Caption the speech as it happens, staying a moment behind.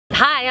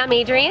Hi, I'm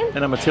Adrian.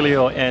 And I'm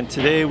Attilio, and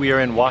today we are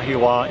in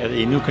Wahiawa at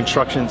a new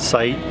construction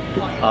site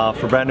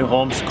for brand new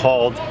homes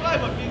called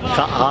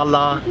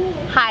Kaala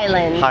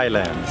Highlands.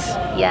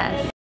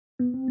 Yes.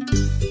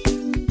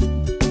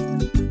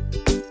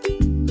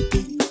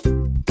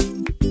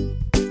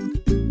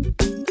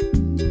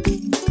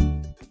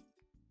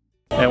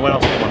 And what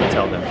else do you want to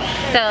tell them?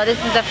 So this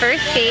is the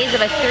first phase of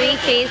a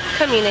 3-phase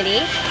community,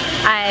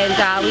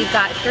 and we've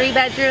got 3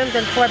 bedrooms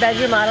and 4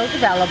 bedroom models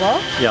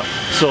available. Yeah.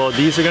 So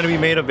these are going to be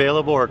made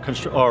available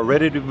or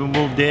ready to be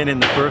moved in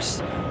the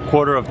first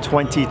quarter of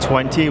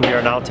 2020. We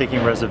are now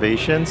taking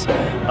reservations.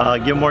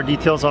 Give more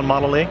details on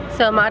Model A.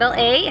 So Model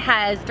A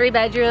has 3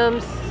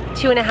 bedrooms,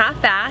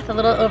 2.5 bath, a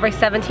little over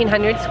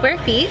 1,700 square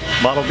feet.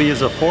 Model B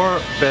is a 4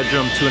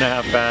 bedroom,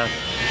 2.5 bath,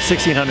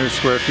 1,600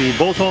 square feet.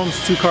 Both homes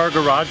 2-car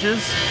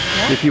garages.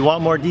 Yep. If you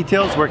want more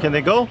details, where can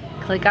they go?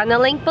 Click on the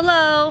link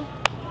below.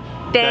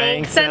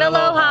 Thanks and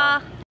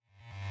aloha.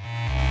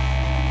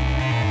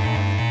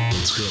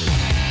 Let's go.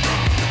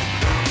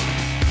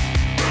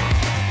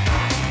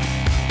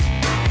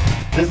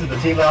 This is the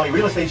Team Lally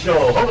Real Estate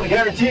Show. Home of the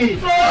guarantee.